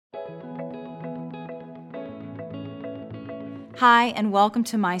Hi, and welcome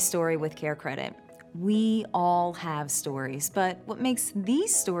to My Story with Care Credit. We all have stories, but what makes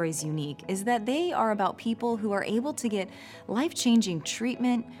these stories unique is that they are about people who are able to get life-changing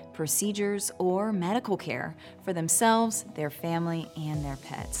treatment, procedures, or medical care for themselves, their family, and their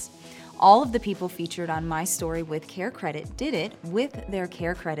pets. All of the people featured on My Story with Care Credit did it with their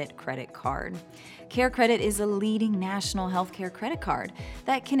Care Credit credit card. Care Credit is a leading national healthcare credit card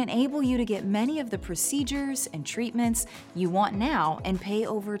that can enable you to get many of the procedures and treatments you want now and pay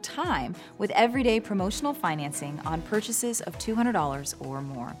over time with everyday promotional financing on purchases of $200 or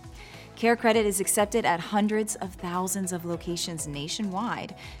more. Care Credit is accepted at hundreds of thousands of locations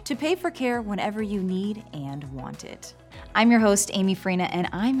nationwide to pay for care whenever you need and want it. I'm your host, Amy Frena, and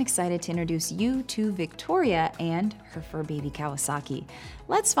I'm excited to introduce you to Victoria and her fur baby Kawasaki.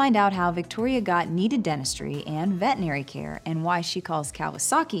 Let's find out how Victoria got needed dentistry and veterinary care and why she calls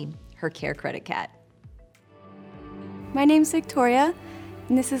Kawasaki her Care Credit cat. My name's Victoria,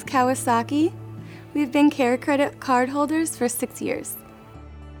 and this is Kawasaki. We've been Care Credit card holders for 6 years.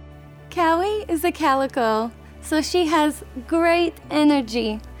 Cowie is a calico, so she has great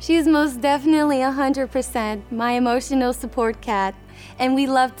energy. She's most definitely 100% my emotional support cat, and we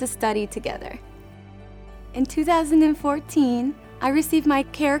love to study together. In 2014, I received my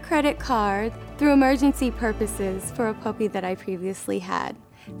Care Credit card through emergency purposes for a puppy that I previously had.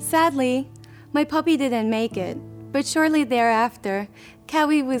 Sadly, my puppy didn't make it, but shortly thereafter,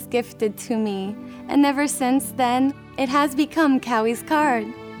 Cowie was gifted to me, and ever since then, it has become Cowie's card.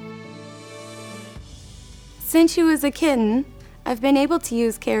 Since she was a kitten, I've been able to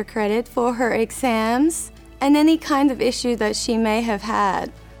use Care Credit for her exams and any kind of issue that she may have had.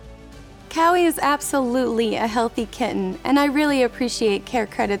 Cowie is absolutely a healthy kitten, and I really appreciate Care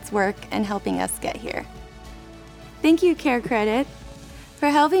Credit's work in helping us get here. Thank you, Care Credit, for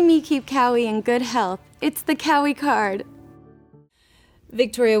helping me keep Cowie in good health. It's the Cowie card.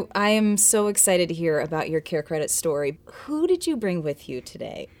 Victoria, I am so excited to hear about your Care Credit story. Who did you bring with you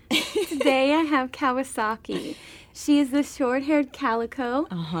today? Today I have Kawasaki. She is the short-haired calico,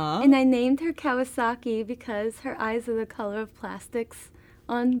 and I named her Kawasaki because her eyes are the color of plastics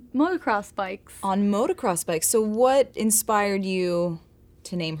on motocross bikes. On motocross bikes. So what inspired you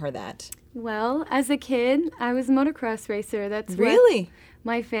to name her that? Well, as a kid, I was a motocross racer. That's Really? what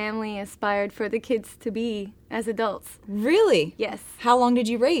my family aspired for the kids to be as adults. Really? Yes. How long did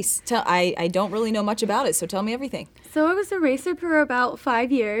you race? I don't really know much about it, so tell me everything. So I was a racer for about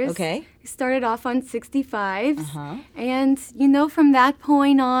 5 years. Okay. I started off on 65s. And, from that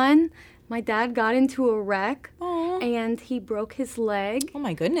point on, my dad got into a wreck. Aww. And he broke his leg. Oh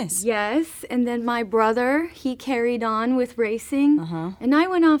my goodness. Yes. And then my brother, he carried on with racing. And I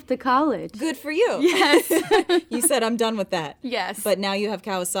went off to college. Good for you. Yes. You said I'm done with that. Yes. But now you have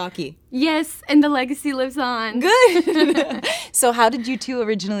Kawasaki. Yes, and the legacy lives on. Good. So how did you two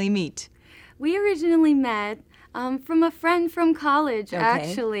originally meet? We originally met from a friend from college,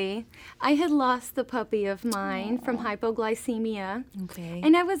 actually. I had lost a puppy of mine from hypoglycemia. Okay.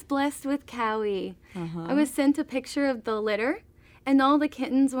 And I was blessed with Cowie. I was sent a picture of the litter, and all the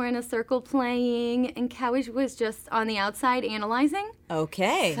kittens were in a circle playing, and Cowie was just on the outside analyzing.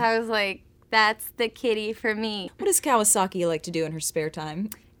 Okay. So I was like, that's the kitty for me. What does Kawasaki like to do in her spare time?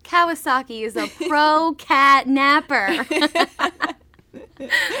 Kawasaki is a pro cat napper.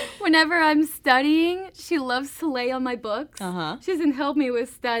 Whenever I'm studying, she loves to lay on my books. She doesn't help me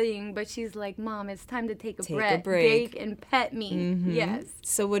with studying, but she's like, Mom, it's time to take a break and pet me. Yes.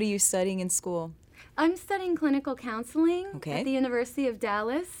 So what are you studying in school? I'm studying clinical counseling at the University of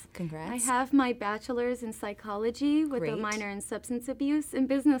Dallas. Congrats. I have my bachelor's in psychology with a minor in substance abuse and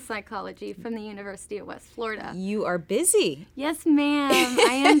business psychology from the University of West Florida. You are busy. Yes, ma'am.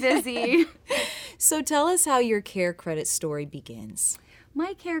 I am busy. So tell us how your Care Credit story begins.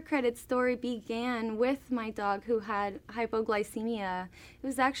 My Care Credit story began with my dog who had hypoglycemia. It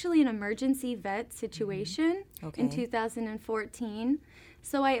was actually an emergency vet situation in 2014.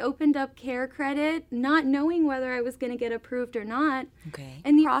 So I opened up Care Credit, not knowing whether I was going to get approved or not.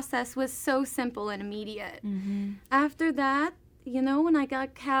 And the process was so simple and immediate. After that, when I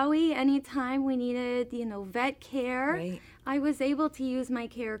got Cowie, anytime we needed, vet care, I was able to use my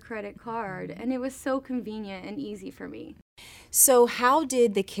Care Credit card. And it was so convenient and easy for me. So how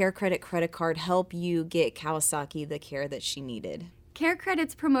did the Care Credit credit card help you get Kawasaki the care that she needed? Care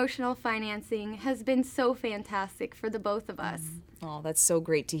Credit's promotional financing has been so fantastic for the both of us. Oh, that's so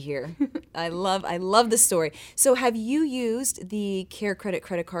great to hear. I love the story. So have you used the Care Credit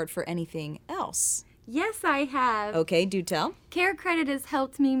credit card for anything else? Yes, I have. Okay, do tell. Care Credit has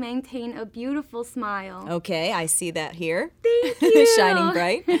helped me maintain a beautiful smile. Okay, I see that here. Thank you. Shining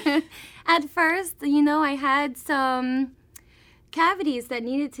bright. At first, I had some cavities that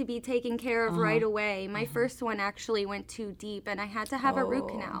needed to be taken care of right away. My first one actually went too deep, and I had to have a root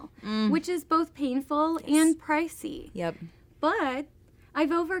canal, which is both painful and pricey. Yep. But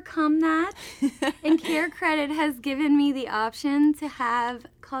I've overcome that, and Care Credit has given me the option to have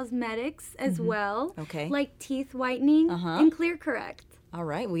cosmetics as well, like teeth whitening and Clear Correct. All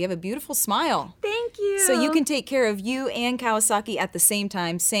right, well, you have a beautiful smile. Thank you. So you can take care of you and Kawasaki at the same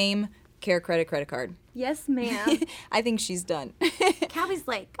time, same Care Credit credit card. Yes, ma'am. I think she's done. Calby's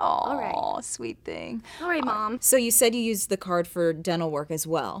like, Oh, all right. Sweet thing. All right, Mom. So you said you used the card for dental work as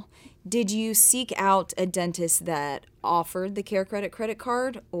well. Did you seek out a dentist that offered the Care Credit credit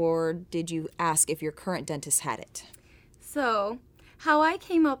card, or did you ask if your current dentist had it? So, how I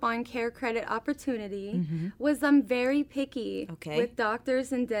came up on Care Credit opportunity was I'm very picky with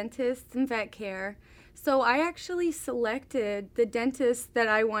doctors and dentists and vet care. So I actually selected the dentist that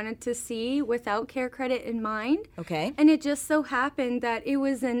I wanted to see without Care Credit in mind. Okay. And it just so happened that it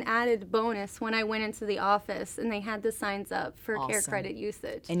was an added bonus when I went into the office and they had the signs up for Care Credit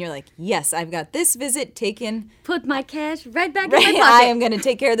usage. And you're like, yes, I've got this visit taken. Put my cash right back in my pocket. I am going to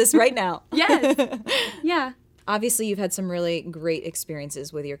take care of this right now. Yes. Yeah. Obviously, you've had some really great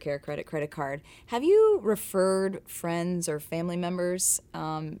experiences with your Care Credit credit card. Have you referred friends or family members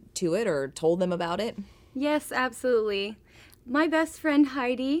to it or told them about it? Yes, absolutely. My best friend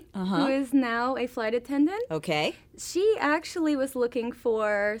Heidi, who is now a flight attendant, she actually was looking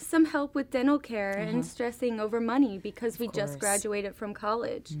for some help with dental care and stressing over money because we just graduated from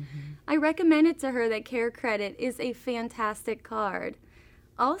college. I recommended to her that Care Credit is a fantastic card.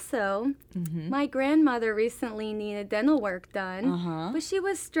 Also, my grandmother recently needed dental work done, but she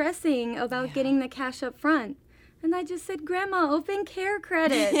was stressing about getting the cash up front. And I just said, Grandma, open Care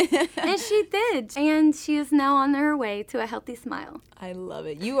Credit. And she did. And she is now on her way to a healthy smile. I love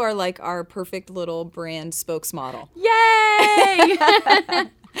it. You are like our perfect little brand spokesmodel. Yay!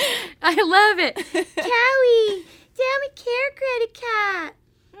 I love it. Callie, damn it, Care Credit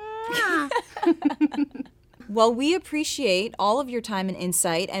cat. Well, we appreciate all of your time and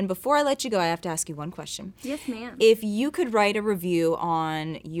insight. And before I let you go, I have to ask you one question. Yes, ma'am. If you could write a review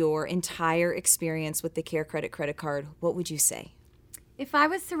on your entire experience with the Care Credit credit card, what would you say? If I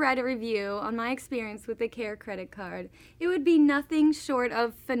was to write a review on my experience with the Care Credit card, it would be nothing short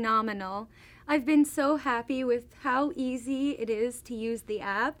of phenomenal. I've been so happy with how easy it is to use the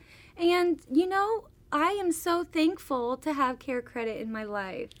app. And, you know, I am so thankful to have Care Credit in my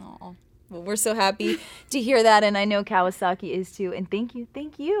life. Oh. Well, we're so happy to hear that, and I know Kawasaki is too. And thank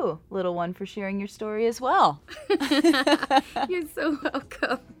you, little one, for sharing your story as well. You're so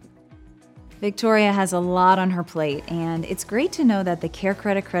welcome. Victoria has a lot on her plate, and it's great to know that the Care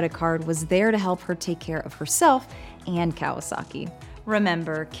Credit credit card was there to help her take care of herself and Kawasaki.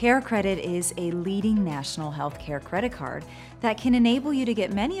 Remember, Care Credit is a leading national healthcare credit card that can enable you to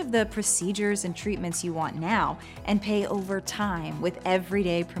get many of the procedures and treatments you want now and pay over time with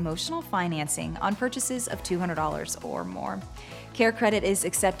everyday promotional financing on purchases of $200 or more. Care Credit is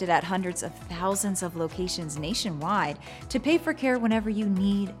accepted at hundreds of thousands of locations nationwide to pay for care whenever you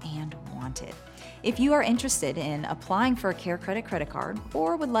need and want it. If you are interested in applying for a Care Credit credit card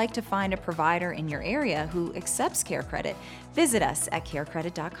or would like to find a provider in your area who accepts Care Credit, visit us at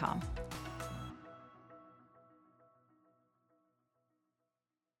carecredit.com.